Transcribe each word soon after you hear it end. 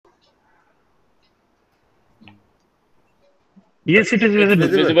Yes, it is It's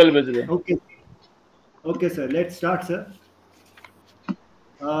visible. visible, visible. Okay. Okay, sir. Let's start, sir.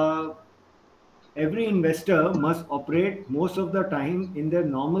 Uh, every investor must operate most of the time in their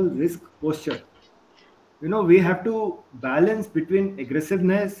normal risk posture. We have to balance between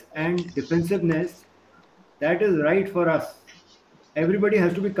aggressiveness and defensiveness. That is right for us. Everybody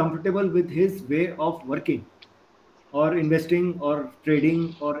has to be comfortable with his way of working or investing or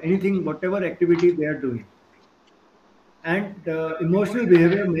trading or anything, whatever activity they are doing. And emotional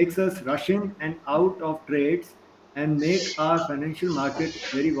behavior makes us rush in and out of trades and make our financial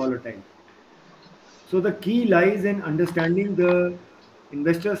markets very volatile. So the key lies in understanding the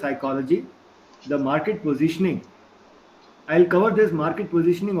investor psychology, the market positioning. I'll cover this market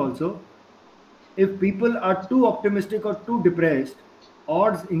positioning also. If people are too optimistic or too depressed,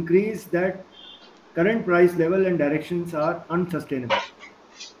 odds increase that current price level and directions are unsustainable.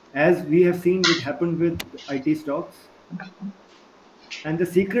 As we have seen, it happened with IT stocks. And the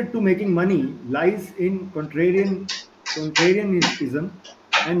secret to making money lies in contrarianism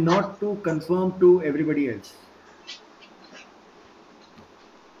and not to conform to everybody else.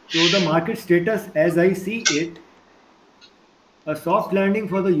 So the market status, as I see it, a soft landing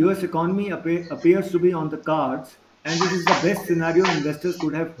for the US economy appears to be on the cards, and it is the best scenario investors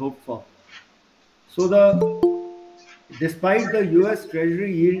could have hoped for. So despite the US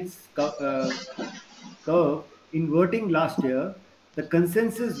Treasury yields curve inverting last year, the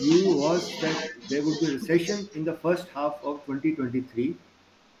consensus view was that there would be recession in the first half of 2023.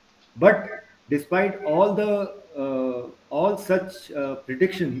 But despite all such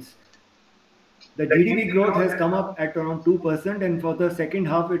predictions, the GDP growth has come up at around 2%, and for the second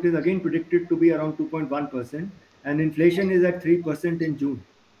half, it is again predicted to be around 2.1%, and inflation is at 3% in June.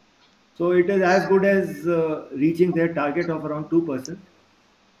 So it is as good as reaching their target of around 2%.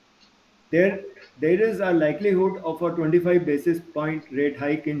 There, there is a likelihood of a 25 basis point rate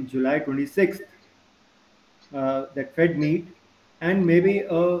hike in July 26th that Fed meet, and maybe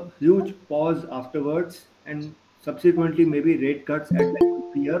a huge pause afterwards, and subsequently maybe rate cuts at the end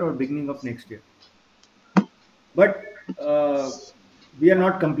of the year or beginning of next year. But we are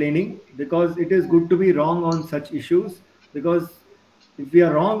not complaining because it is good to be wrong on such issues, because if we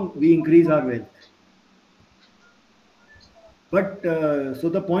are wrong, we increase our wealth. But so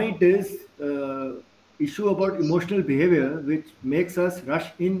the point is issue about emotional behavior, which makes us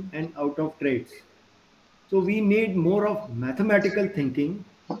rush in and out of trades. So we need more of mathematical thinking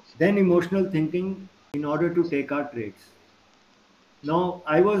than emotional thinking in order to take our trades. Now,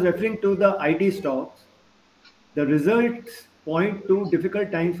 I was referring to the IT stocks. The results point to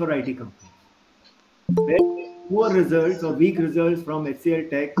difficult times for IT companies. Very poor results or weak results from HCL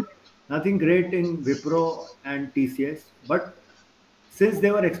Tech, nothing great in Wipro and TCS. But since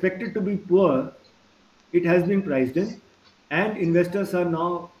they were expected to be poor, it has been priced in, and investors are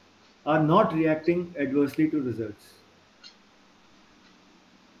not reacting adversely to results.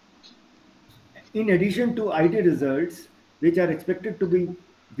 In addition to IT results, which are expected to be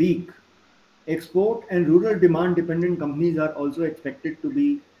weak, export and rural demand dependent companies are also expected to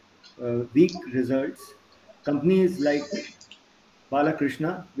be weak results. Companies like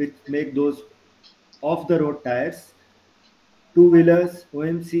Balakrishna, which make those off the road tires, two wheelers,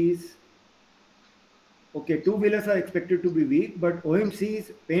 OMCs. Okay, two wheelers are expected to be weak, but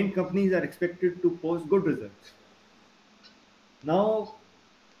OMCs, paint companies are expected to post good results. Now,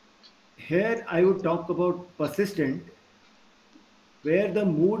 here I would talk about persistent, where the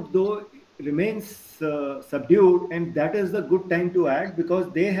mood though remains subdued, and that is the good time to add because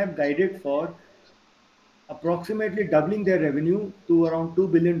they have guided for approximately doubling their revenue to around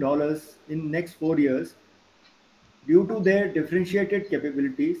 $2 billion in next 4 years due to their differentiated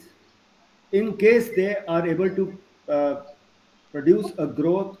capabilities. In case they are able to produce a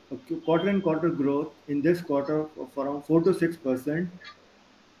growth, a quarter and quarter growth in this quarter of around 4 to 6%,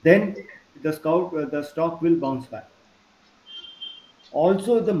 then the stock will bounce back.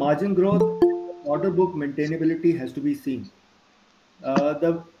 Also, the margin growth, order book maintainability has to be seen.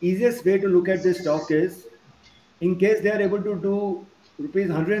 The easiest way to look at this stock is in case they are able to do rupees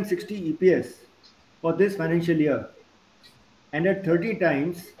 160 EPS for this financial year, and at 30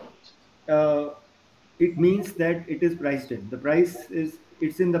 times, uh, it means that it is priced in. The price is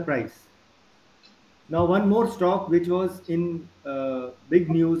it's in the price. Now, one more stock which was in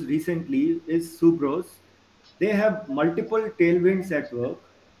big news recently is Subros. They have multiple tailwinds at work.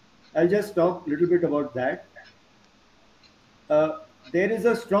 I'll just talk a little bit about that. Uh, there is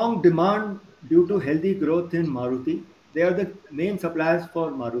a strong demand due to healthy growth in Maruti. They are the main suppliers for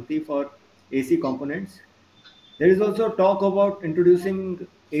Maruti for AC components. There is also talk about introducing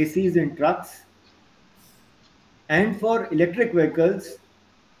ACs in trucks, And for electric vehicles,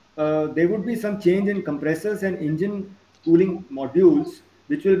 there would be some change in compressors and engine cooling modules,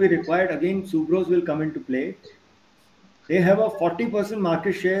 which will be required. Again, Subros will come into play. They have a 40%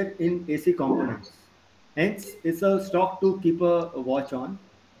 market share in AC components. Hence, it's a stock to keep a watch on.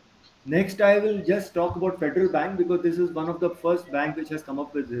 Next, I will just talk about Federal Bank because this is one of the first bank which has come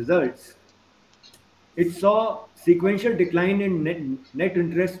up with results. It saw sequential decline in net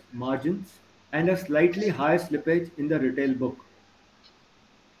interest margins and a slightly higher slippage in the retail book,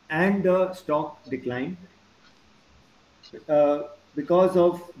 and the stock declined uh, because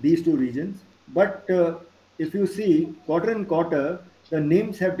of these two regions. But if you see quarter on quarter, the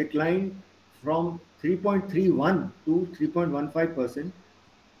NIMs have declined from 3.31 to 3.15%,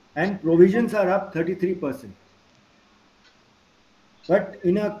 and provisions are up 33%. But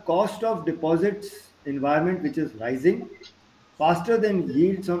in a cost of deposits environment which is rising faster than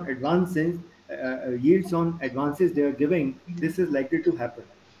yields on advances they are giving, this is likely to happen.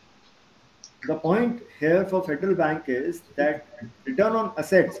 The point here for Federal Bank is that return on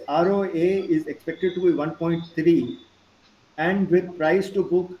assets ROA is expected to be 1.3, and with price to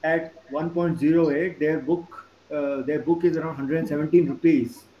book at 1.08, their book is around 117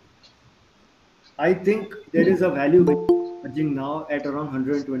 rupees. I think there is a value which is emerging now at around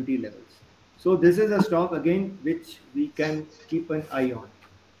 120 levels. So this is a stock again which we can keep an eye on.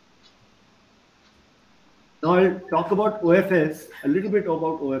 Now I'll talk about OFS, a little bit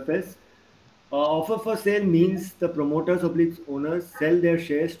about OFS. Offer for sale means the promoters oblique owners sell their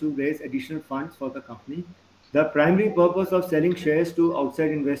shares to raise additional funds for the company. The primary purpose of selling shares to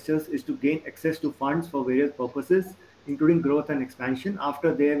outside investors is to gain access to funds for various purposes, including growth and expansion,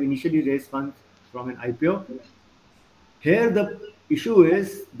 after they have initially raised funds from an IPO. Here, the issue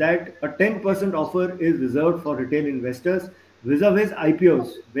is that a 10% offer is reserved for retail investors vis-a-vis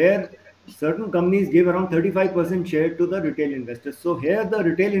IPOs, where certain companies give around 35% share to the retail investors. So here, the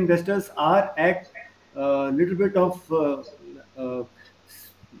retail investors are at a little bit of uh,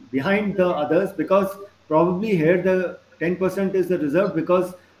 behind the others, because probably here the 10% is the reserve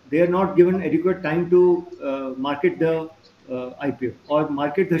because they are not given adequate time to market the IPO or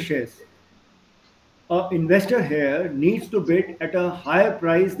market the shares. An investor here needs to bid at a higher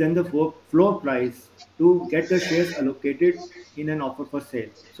price than the floor price to get the shares allocated in an offer for sale.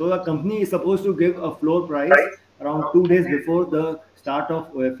 So the company is supposed to give a floor price around 2 days before the start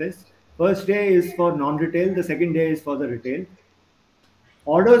of OFS. First day is for non-retail, the second day is for the retail.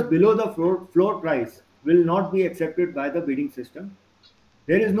 Orders below the floor price will not be accepted by the bidding system.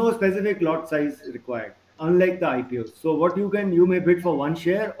 There is no specific lot size required, unlike the IPOs. So what you may bid for one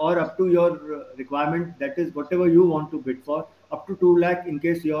share or up to your requirement, that is whatever you want to bid for, up to 2 lakh in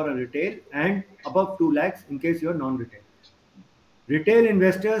case you are a retail, and above 2 lakhs in case you are non-retail. Retail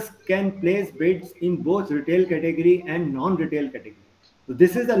investors can place bids in both retail category and non-retail category. So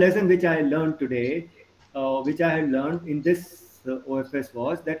this is the lesson which I learned today, which I had learned in this OFS,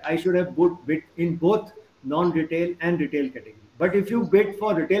 was that I should have bid in both non-retail and retail category. But if you bid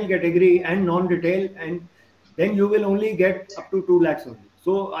for retail category and non-retail, and then you will only get up to 2 lakhs only.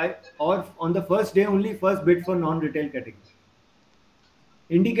 So or on the first day only first bid for non-retail category.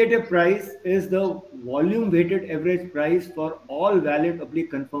 Indicative price is the volume weighted average price for all valid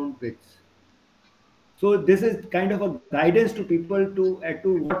oblique confirmed bids. So this is kind of a guidance to people to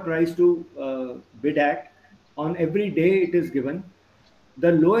what price to bid at. On every day it is given.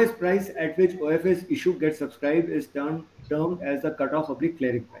 The lowest price at which OFS issue gets subscribed is termed as the cutoff oblique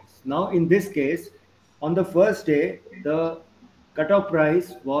clearing price. Now in this case, on the first day, the cutoff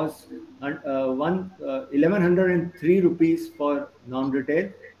price was 1103 rupees for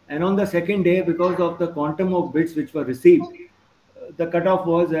non-retail, and on the second day, because of the quantum of bids which were received, the cutoff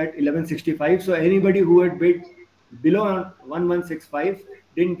was at 1165. So anybody who had bid below 1165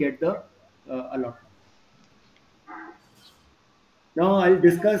 didn't get the allotment. Now I'll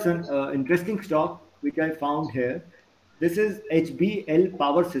discuss an interesting stock which I found here. This is HBL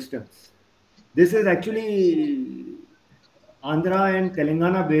Power Systems. This is actually Andhra and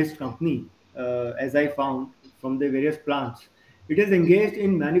Telangana based company, as I found from the various plants. It is engaged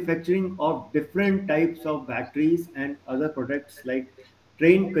in manufacturing of different types of batteries and other products like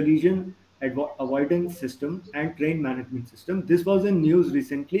train collision avoidance system and train management system. This was in news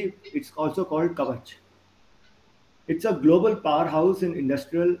recently. It's also called Kavach. It's a global powerhouse in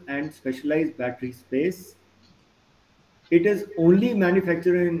industrial and specialized battery space. It is only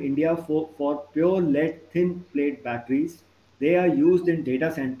manufactured in India for pure lead thin plate batteries. They are used in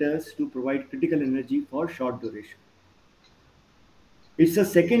data centers to provide critical energy for short duration. It's the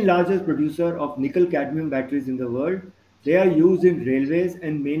second largest producer of nickel cadmium batteries in the world. They are used in railways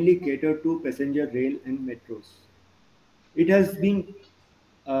and mainly cater to passenger rail and metros. It has been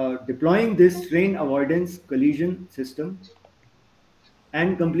deploying this train avoidance collision system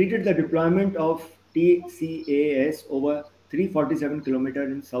and completed the deployment of TCAS over 347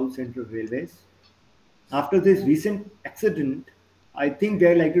 kilometers in South Central Railways. After this recent accident, I think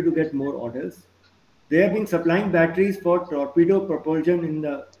they're likely to get more orders. They have been supplying batteries for torpedo propulsion in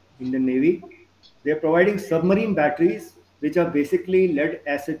the Navy. They are providing submarine batteries, which are basically lead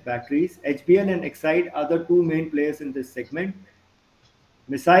acid batteries. HBL and Exide are the two main players in this segment.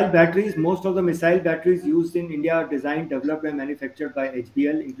 Missile batteries, most of the missile batteries used in India are designed, developed, and manufactured by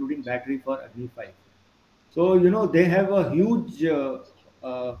HBL, including battery for Agni 5. So, they have a huge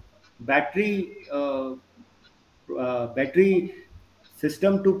uh, battery battery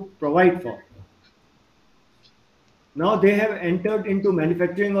system to provide for. Now they have entered into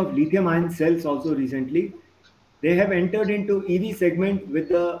manufacturing of lithium ion cells also recently. They have entered into EV segment with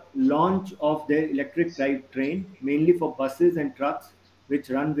the launch of their electric drive train, mainly for buses and trucks which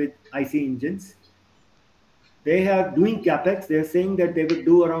run with IC engines. They are doing capex. They are saying that they will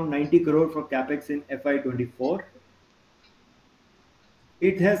do around 90 crore for capex in FY24.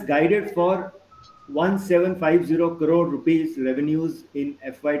 It has guided for 1750 crore rupees revenues in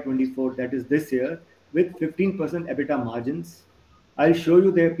FY24, that is this year, with 15% EBITDA margins. I'll show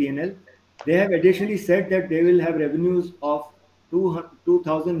you their P&L. They have additionally said that they will have revenues of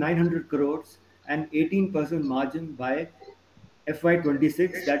 2,900 crores and 18% margin by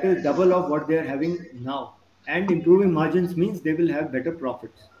FY26. That is double of what they are having now. And improving margins means they will have better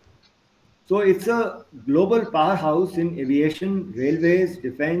profits. So it's a global powerhouse in aviation, railways,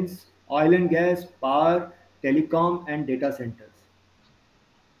 defense, oil and gas, power, telecom, and data centers.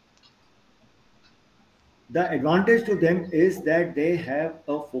 The advantage to them is that they have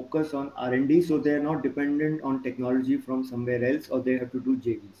a focus on R&D, so they are not dependent on technology from somewhere else or they have to do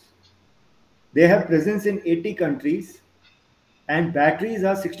JVs. They have presence in 80 countries and batteries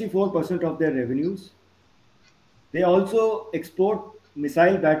are 64% of their revenues. They also export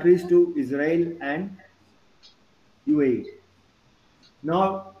missile batteries to Israel and UAE.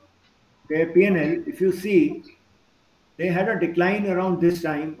 Now, their P&L, if you see, they had a decline around this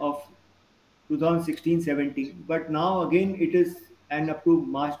time of 2016-17, but now again it is, and up to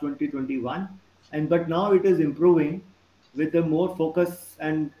March 2021, and but now it is improving with the more focus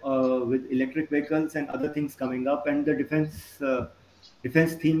and with electric vehicles and other things coming up and the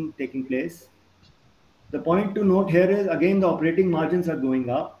defense theme taking place. The point to note here is again the operating margins are going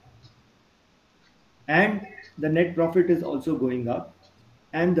up and the net profit is also going up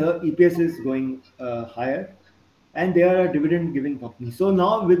and the EPS is going higher and they are a dividend giving company. So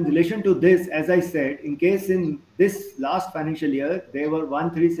now with relation to this, as I said, in case in this last financial year, they were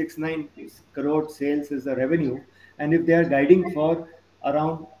 1369 crore sales is the revenue. And if they are guiding for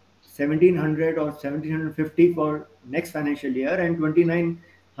around 1700 or 1750 for next financial year and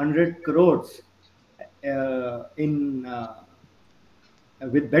 2900 crores in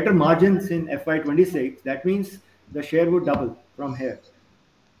with better margins in FY26, that means the share would double from here.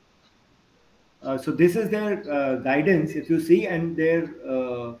 So this is their guidance, if you see, and their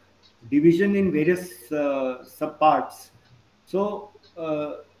division in various subparts. So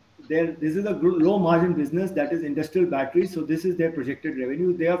this is a low margin business that is industrial batteries. So this is their projected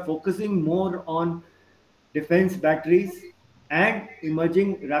revenue. They are focusing more on defense batteries and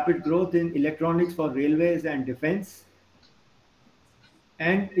emerging rapid growth in electronics for railways and defense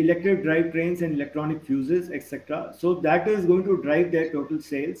and electric drive trains and electronic fuses, etc. So that is going to drive their total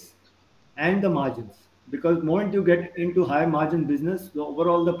sales and the margins because moment you get into higher margin business, the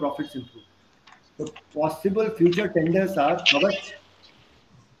overall the profits improve. The possible future tenders are Kavach,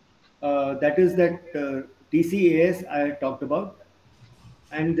 that is that TCAS I talked about,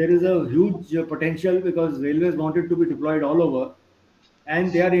 and there is a huge potential because railways wanted to be deployed all over,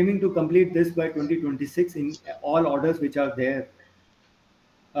 and they are aiming to complete this by 2026 in all orders which are there.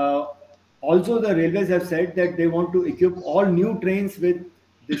 Uh, Also, the railways have said that they want to equip all new trains with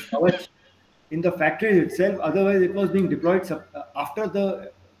this Kavach in the factories itself. Otherwise, it was being deployed after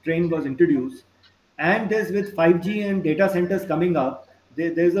the train was introduced. And there's with 5G and data centers coming up,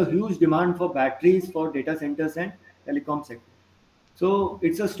 there's a huge demand for batteries for data centers and telecom sector. So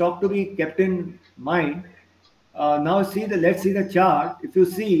it's a stock to be kept in mind. Now let's see the chart. If you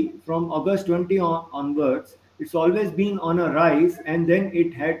see from August 20 onwards, it's always been on a rise and then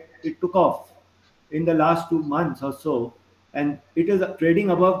it took off in the last 2 months or so, and it is trading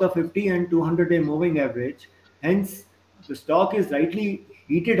above the 50 and 200-day moving average. Hence, the stock is rightly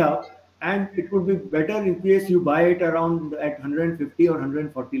heated up, and it would be better in case you buy it around at 150 or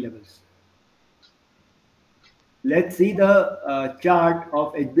 140 levels. Let's see the chart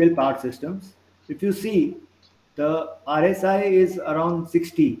of HBL Power Systems. If you see, The RSI is around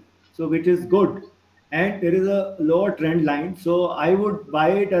 60, so which is good, and there is a lower trend line. So I would buy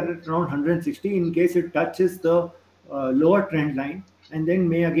it at around 160 in case it touches the lower trend line, and then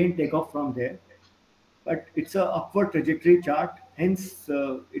may again take off from there. But it's a upward trajectory chart, hence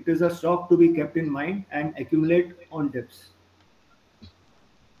it is a stock to be kept in mind and accumulate on dips.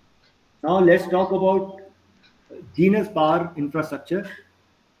 Now let's talk about Genus Power Infrastructure.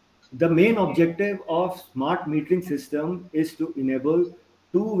 The main objective of smart metering system is to enable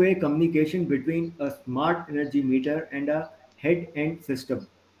two-way communication between a smart energy meter and a head-end system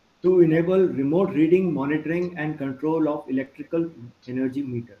to enable remote reading, monitoring, and control of electrical energy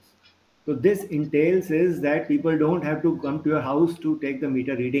meters. So this entails is that people don't have to come to your house to take the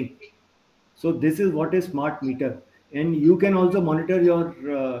meter reading. So this is what is smart meter, and you can also monitor your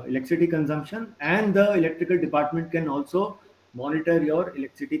electricity consumption, and the electrical department can also monitor your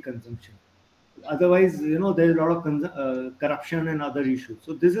electricity consumption. Otherwise, there's a lot of corruption and other issues.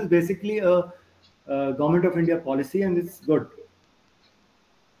 So this is basically a government of India policy, and it's good.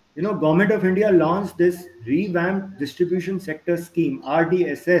 Government of India launched this revamped distribution sector scheme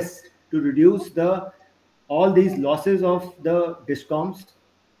RDSS to reduce the all these losses of the discoms,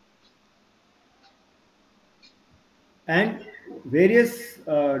 and various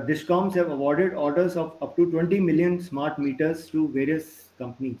discoms have awarded orders of up to 20 million smart meters to various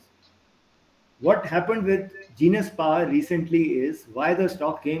companies. What happened with Genus Power recently is why the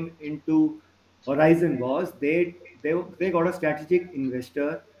stock came into horizon was they got a strategic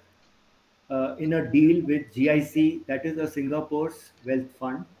investor in a deal with GIC, that is a Singapore's wealth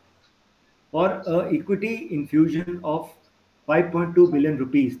fund, for a equity infusion of 5.2 billion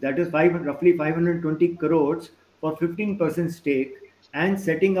rupees, that is roughly 520 crores for 15% stake, and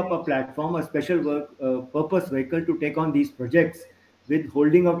setting up a platform, a special purpose vehicle to take on these projects with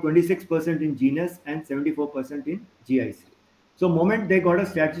holding of 26% in Genus and 74% in GIC. So moment they got a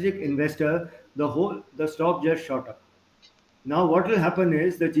strategic investor, the stock just shot up. Now, what will happen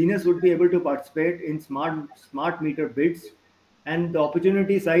is the Genus would be able to participate in smart meter bids, and the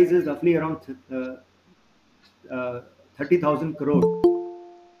opportunity size is roughly around 30,000 crores.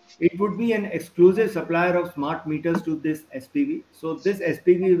 It would be an exclusive supplier of smart meters to this SPV. So this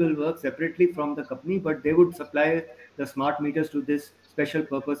SPV will work separately from the company, but they would supply the smart meters to this special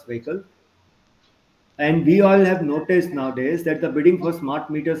purpose vehicle. And we all have noticed nowadays that the bidding for smart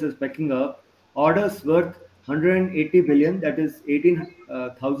meters is picking up. Orders worth 180 billion, that is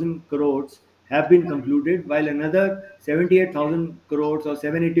 18,000 crores, have been concluded, while another 78,000 crores or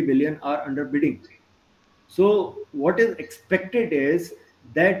 780 billion are under bidding. So what is expected is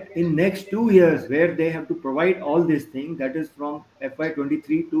that in next 2 years, where they have to provide all these things, that is from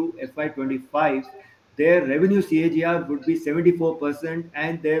FY23 to FY25, their revenue CAGR would be 74%,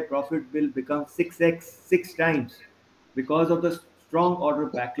 and their profit will become 6x, 6 times, because of the strong order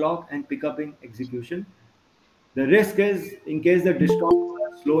backlog and pickup in execution. The risk is in case the discoms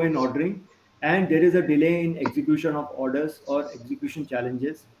are slow in ordering and there is a delay in execution of orders or execution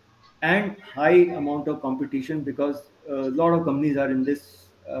challenges and high amount of competition, because a lot of companies are in this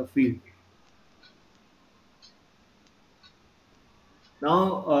field.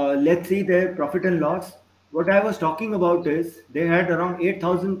 Now, let's see their profit and loss. What I was talking about is they had around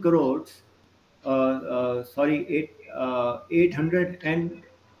 8,000 crores, sorry, 800 and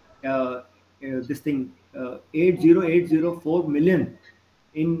this thing, 80804 million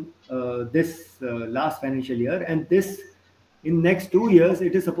in this last financial year, and this in next 2 years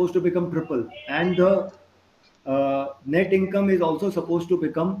it is supposed to become triple, and the net income is also supposed to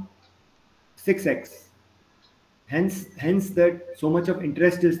become 6x. Hence that so much of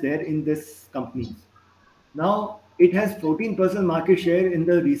interest is there in this companies. Now it has 14% market share in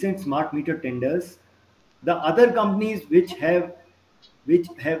the recent smart meter tenders. The other companies which have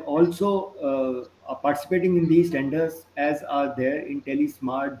also are participating in these tenders, as are there in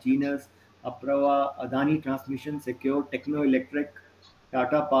Telesmart, Genus, Aprawa, Adani Transmission, Secure, Techno Electric,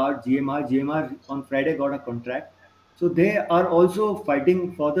 Tata Power, GMR. GMR on Friday got a contract. So they are also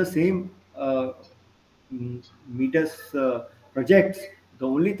fighting for the same meters projects. The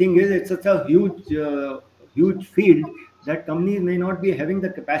only thing is it's such a huge field that companies may not be having the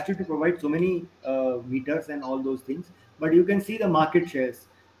capacity to provide so many meters and all those things. But you can see the market shares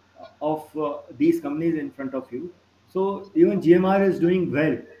of these companies in front of you. So even GMR is doing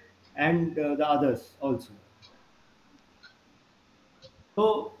well, and the others also.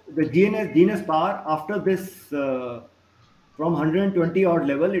 So the GNS Power, after this, from 120 odd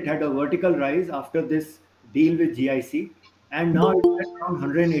level, it had a vertical rise after this deal with GIC, and now it's at around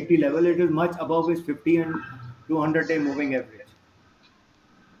 180 level. It is much above its 50 and 200-day moving average.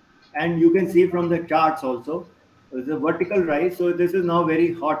 And you can see from the charts also the vertical rise. So this is now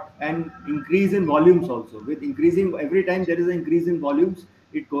very hot and increase in volumes also. With increasing every time there is an increase in volumes,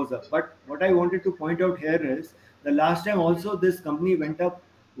 it goes up. But what I wanted to point out here is the last time also this company went up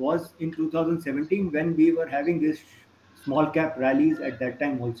was in 2017 when we were having this small cap rallies at that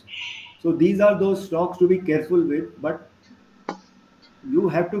time also. So these are those stocks to be careful with, but you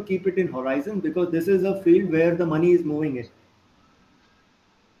have to keep it in horizon because this is a field where the money is moving in.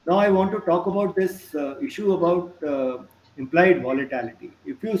 Now I want to talk about this issue about implied volatility.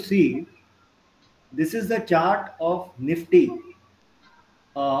 If you see, this is the chart of Nifty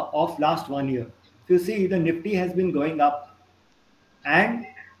of last 1 year. If you see, the Nifty has been going up, and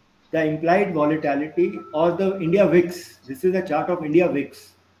the implied volatility or the India VIX. This is the chart of India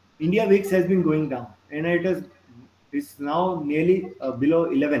VIX. India VIX has been going down, and it's now nearly below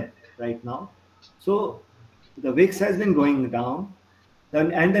 11 right now. So the VIX has been going down,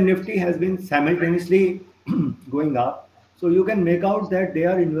 and the Nifty has been simultaneously going up. So you can make out that they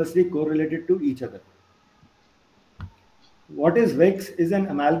are inversely correlated to each other. What is VIX is an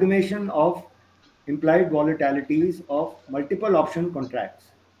amalgamation of implied volatilities of multiple option contracts,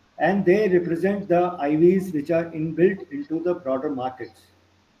 and they represent the IVs which are inbuilt into the broader markets.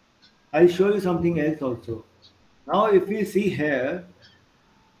 I'll show you something else also. Now, if we see here,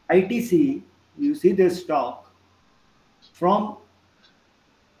 ITC, you see this stock from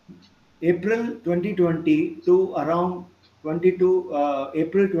April 2020 to around 22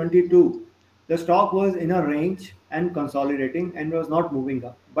 April 22, the stock was in a range and consolidating and was not moving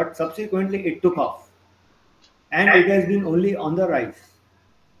up. But subsequently, it took off, and it has been only on the rise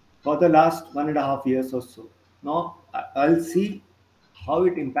for the last 1.5 years or so. Now, I'll see how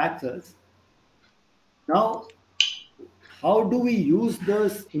it impacts us. Now, how do we use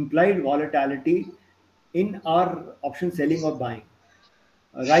this implied volatility in our option selling or buying?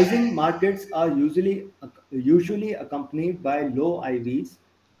 Rising markets are usually accompanied by low IVs,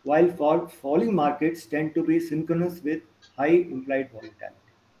 while falling markets tend to be synchronous with high implied volatility.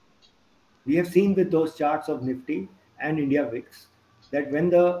 We have seen with those charts of Nifty and India VIX that when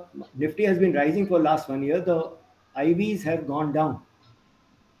the Nifty has been rising for last 1 year, the IVs have gone down.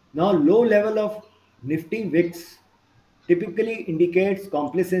 Now, low level of Nifty VIX typically indicates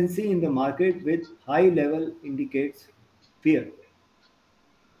complacency in the market, with high level indicates fear.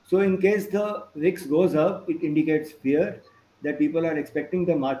 So in case the VIX goes up, it indicates fear that people are expecting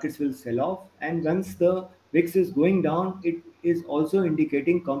the markets will sell off. And once the VIX is going down, it is also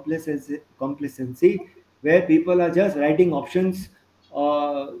indicating complacency where people are just writing options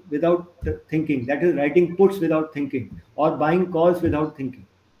without thinking. That is, writing puts without thinking or buying calls without thinking.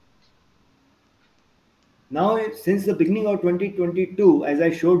 Now, since the beginning of 2022, as I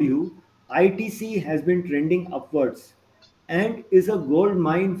showed you, ITC has been trending upwards and is a gold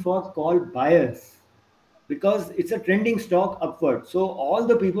mine for call buyers because it's a trending stock upward. So all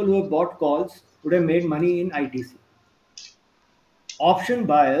the people who have bought calls would have made money in ITC. Option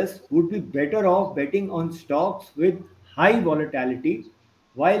buyers would be better off betting on stocks with high volatility,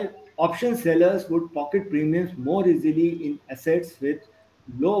 while option sellers would pocket premiums more easily in assets with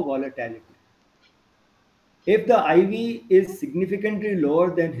low volatility. If the IV is significantly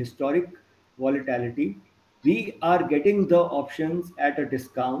lower than historic volatility, we are getting the options at a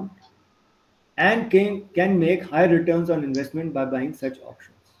discount and can make high returns on investment by buying such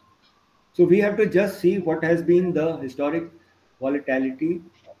options. So we have to just see what has been the historic volatility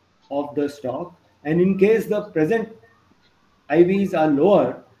of the stock, and in case the present IVs are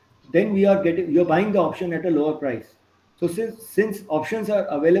lower, then you're buying the option at a lower price. So since options are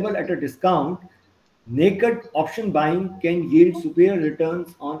available at a discount, naked option buying can yield superior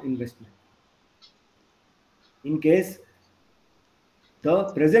returns on investment in case the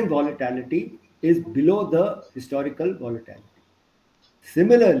present volatility is below the historical volatility.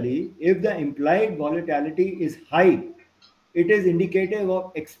 Similarly, if the implied volatility is high, it is indicative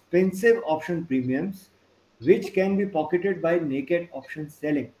of expensive option premiums which can be pocketed by naked option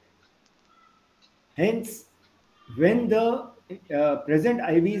selling. Hence, when the present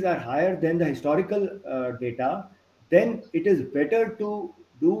IVs are higher than the historical data, then it is better to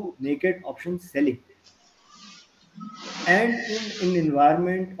do naked option selling. And in an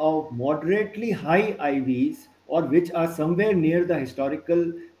environment of moderately high IVs or which are somewhere near the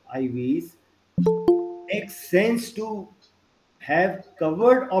historical IVs, makes sense to have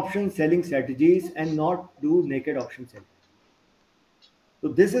covered option selling strategies and not do naked option selling. So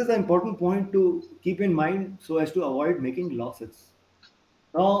this is an important point to keep in mind so as to avoid making losses.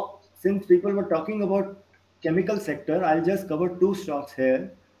 Now, since people were talking about chemical sector, I'll just cover two stocks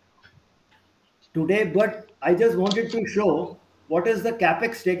here today, but I just wanted to show what is the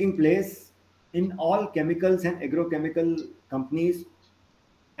capex taking place in all chemicals and agrochemical companies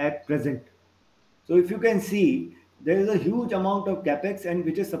at present. So if you can see, there is a huge amount of capex, and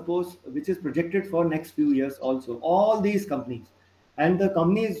which is projected for next few years also. All these companies, and the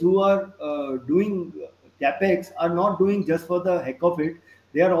companies who are doing capex are not doing just for the heck of it.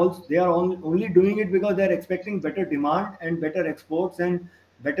 Only doing it because they are expecting better demand and better exports and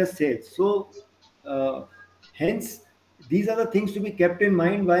better sales. So uh, hence, these are the things to be kept in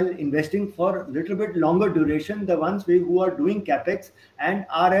mind while investing for a little bit longer duration. The ones who are doing capex and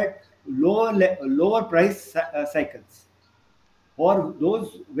are at lower price cycles, or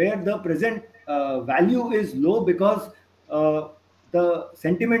those where the present value is low because uh, the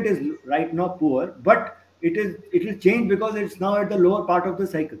sentiment is right now poor, but it will change because it's now at the lower part of the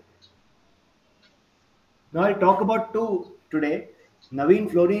cycle. Now I'll talk about two today: Navin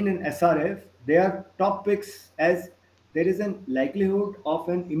Fluorine and SRF. They are top picks as there is a likelihood of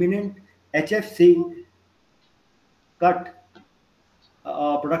an imminent HFC cut,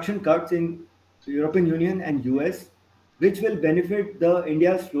 production cuts in European Union and US, which will benefit the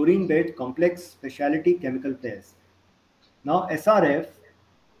India's fluorine-based complex specialty chemical players. Now SRF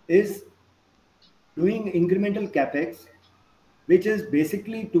is doing incremental capex, which is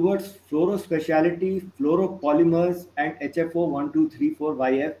basically towards fluorospecialty, fluoropolymers, and HFO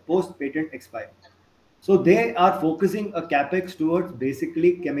 1234YF post patent expiry. So they are focusing a capex towards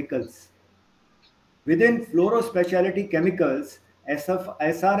basically chemicals. Within fluorospecialty chemicals,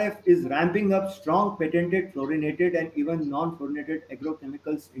 SRF is ramping up strong patented fluorinated and even non-fluorinated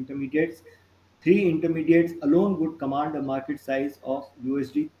agrochemicals intermediates. Three intermediates alone would command a market size of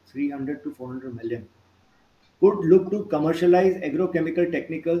USD 300 to 400 million. Could look to commercialize agrochemical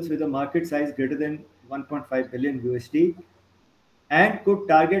technicals with a market size greater than 1.5 billion USD, and could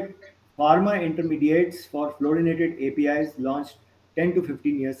target pharma intermediates for fluorinated APIs launched 10 to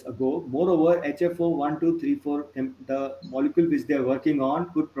 15 years ago. Moreover, HFO 1234, the molecule which they are working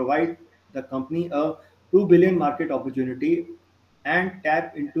on, could provide the company a 2 billion market opportunity and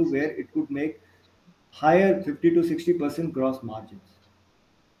tap into where it could make higher 50 to 60% gross margins.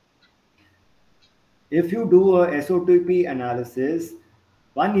 If you do a SOTP analysis,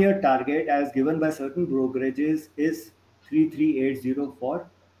 1 year target as given by certain brokerages is 3380 for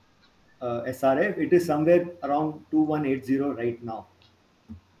SRF. It is somewhere around 2180 right now.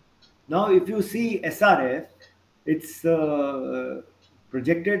 Now, if you see SRF, its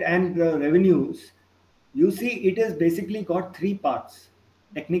projected and revenues, you see it has basically got three parts: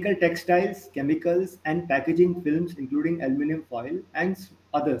 technical textiles, chemicals, and packaging films, including aluminum foil and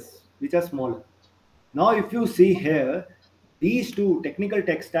others, which are smaller. Now, if you see here, these two, technical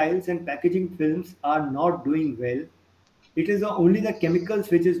textiles and packaging films, are not doing well. It is only the chemicals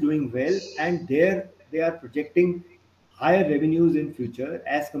which is doing well, and there they are projecting higher revenues in future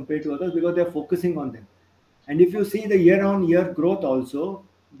as compared to others because they are focusing on them. And if you see the year-on-year growth also,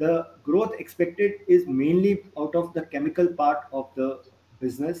 the growth expected is mainly out of the chemical part of the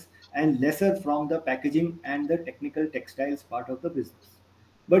business and lesser from the packaging and the technical textiles part of the business.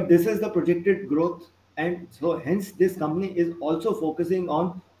 But this is the projected growth, and so hence this company is also focusing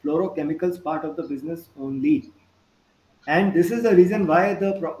on fluorochemicals part of the business only. And this is the reason why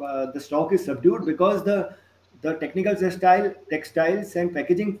the stock is subdued, because the technical textiles and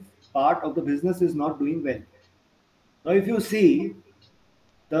packaging part of the business is not doing well. Now, if you see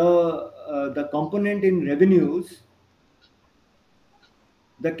the component in revenues,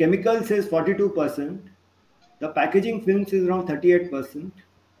 the chemicals is 42%, the packaging films is around 38%,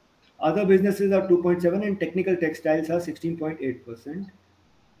 other businesses are 2.7, and technical textiles are 16.8%.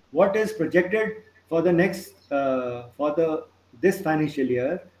 What is projected for the next for the this financial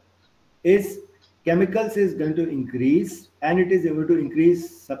year is chemicals is going to increase, and it is able to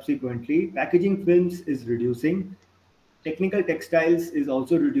increase subsequently. Packaging films is reducing, technical textiles is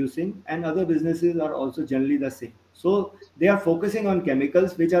also reducing, and other businesses are also generally the same. So they are focusing on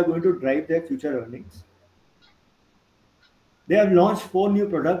chemicals, which are going to drive their future earnings. They have launched 4 new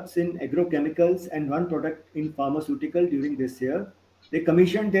products in agrochemicals and 1 product in pharmaceutical during this year. They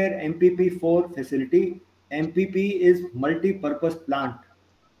commissioned their MPP4 facility. MPP is multi-purpose plant,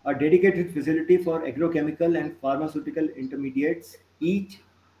 a dedicated facility for agrochemical and pharmaceutical intermediates each,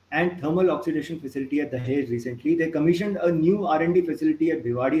 and thermal oxidation facility at Dahej recently. They commissioned a new R&D facility at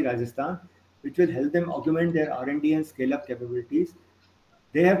Bhiwadi, Rajasthan, which will help them augment their R&D and scale up capabilities.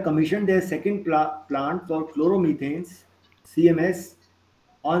 They have commissioned their second plant for chloromethanes CMS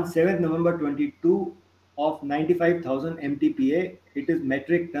on 7th November 22 of 95,000 MTPA. It is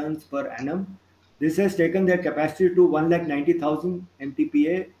metric tons per annum. This has taken their capacity to 1,90,000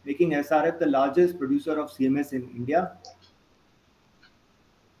 MTPA, making SRF the largest producer of CMS in India.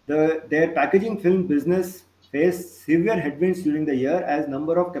 Their packaging film business faced severe headwinds during the year as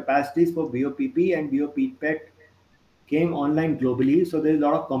number of capacities for BOPP and BOPPET came online globally. So there is a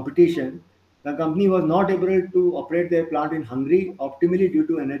lot of competition. The company was not able to operate their plant in Hungary optimally due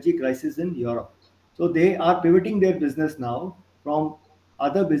to energy crisis in Europe. So they are pivoting their business now from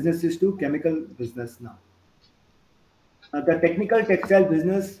other businesses to chemical business now. The technical textile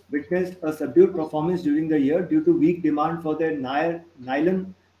business witnessed a subdued performance during the year due to weak demand for their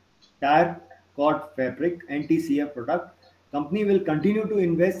nylon tire cord fabric (NTCF) product. Company will continue to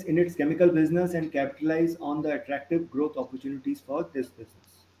invest in its chemical business and capitalize on the attractive growth opportunities for this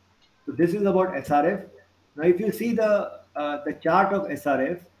business. So this is about SRF. Now, if you see the chart of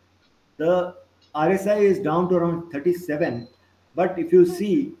SRF, the RSI is down to around 37, but if you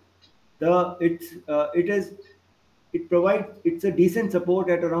see it provides it's a decent support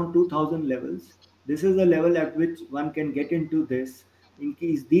at around 2000 levels. This is the level at which one can get into this in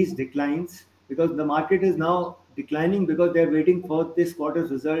case these declines, because the market is now declining because they're waiting for this quarter's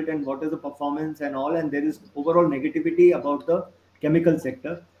result and what is the performance and all, and there is overall negativity about the chemical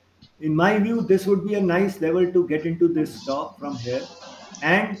sector. In my view, this would be a nice level to get into this stock from here,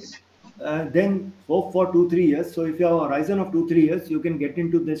 and then hope for 2 3 years. So if you have a horizon of 2 3 years, you can get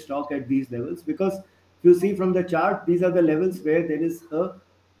into this stock at these levels, because if you see from the chart, these are the levels where there is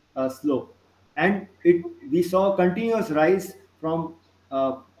a slope, and it we saw continuous rise from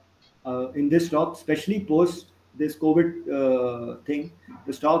in this stock, especially post this COVID thing.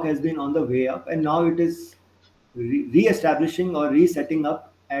 The stock has been on the way up, and now it is re-establishing or resetting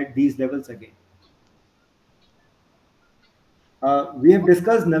up at these levels again. We have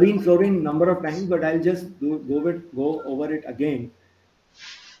discussed Navin Fluorine number of times, but I'll just go over it again.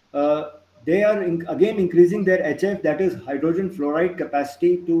 They are again increasing their HF, that is hydrogen fluoride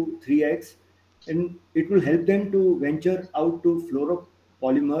capacity, to 3x, and it will help them to venture out to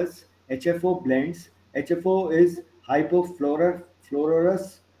fluoropolymers, HFO blends. HFO is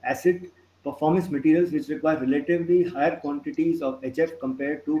hypofluorous acid performance materials which require relatively higher quantities of HF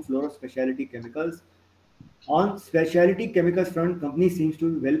compared to fluoro specialty chemicals. On specialty chemicals front, company seems to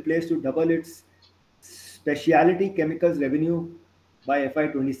be well placed to double its specialty chemicals revenue by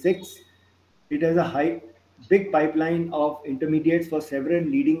FY26. It has a big pipeline of intermediates for several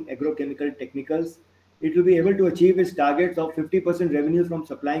leading agrochemical technicals. It will be able to achieve its targets of 50% revenues from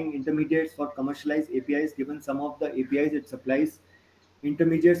supplying intermediates for commercialized APIs, given some of the APIs it supplies.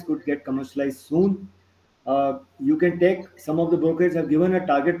 Intermediates could get commercialized soon. You can take, some of the brokers have given a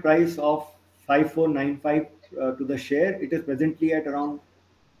target price of 5495 to the share. It is presently at around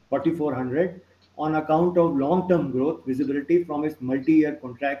 4400 on account of long-term growth visibility from its multi-year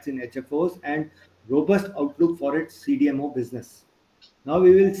contracts in HFOs and robust outlook for its CDMO business. Now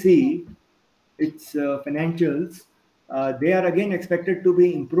we will see its financials. They are again expected to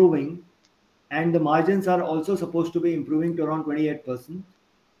be improving, and the margins are also supposed to be improving to around 28%,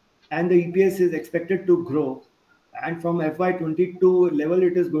 and the EPS is expected to grow. And from FY22 level,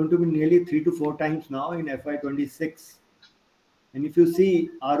 it is going to be nearly 3 to 4 times now in FY26. And if you see,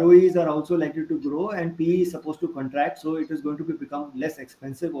 ROEs are also likely to grow, and PE is supposed to contract, so it is going to become less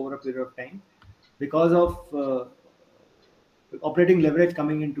expensive over a period of time because of operating leverage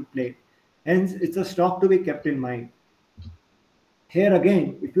coming into play. Hence, it's a stock to be kept in mind. Here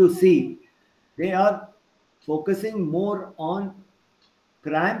again, if you see, they are focusing more on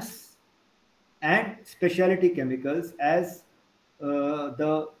CRAMS and specialty chemicals, as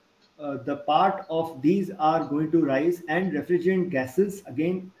the part of these are going to rise, and refrigerant gases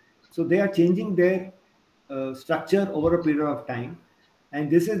again. So they are changing their structure over a period of time, and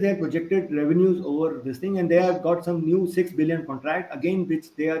this is their projected revenues over this thing. And they have got some new 6 billion contract again,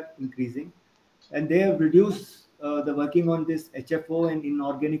 which they are increasing, and they have reduced the working on this HFO and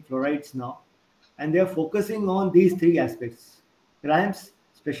inorganic fluorides now, and they are focusing on these three aspects: CRAMS,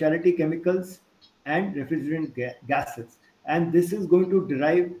 specialty chemicals, and refrigerant gases. And this is going to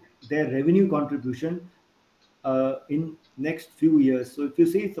derive their revenue contribution in next few years. So if you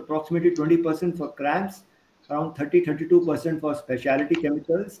see, it's approximately 20% for CRAMS, around 30-32% for specialty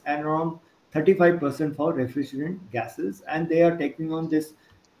chemicals, and around 35% for refrigerant gases. And they are taking on this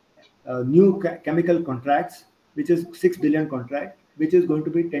new chemical contracts, which is 6 billion contract, which is going to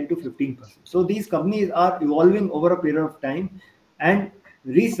be 10-15%. So these companies are evolving over a period of time and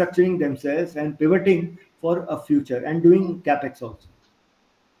restructuring themselves and pivoting for a future and doing capex also.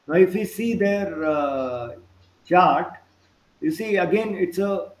 Now, if we see their chart, you see again it's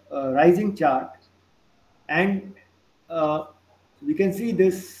a rising chart, and we can see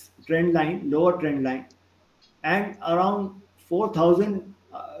this trend line, lower trend line, and around 4,000,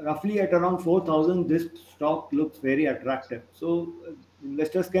 roughly at around 4,000, this stock looks very attractive. So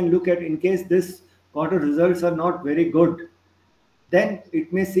investors can look at, in case this quarter results are not very good, then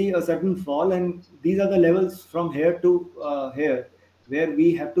it may see a certain fall, and these are the levels from here to here where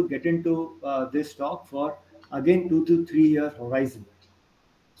we have to get into this stock for again 2 to 3 year horizon.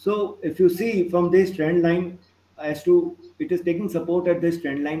 So if you see from this trend line, as to it is taking support at this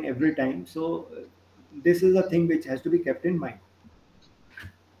trend line every time. So this is a thing which has to be kept in mind.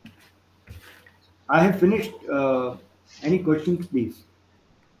 I have finished. Any questions, please?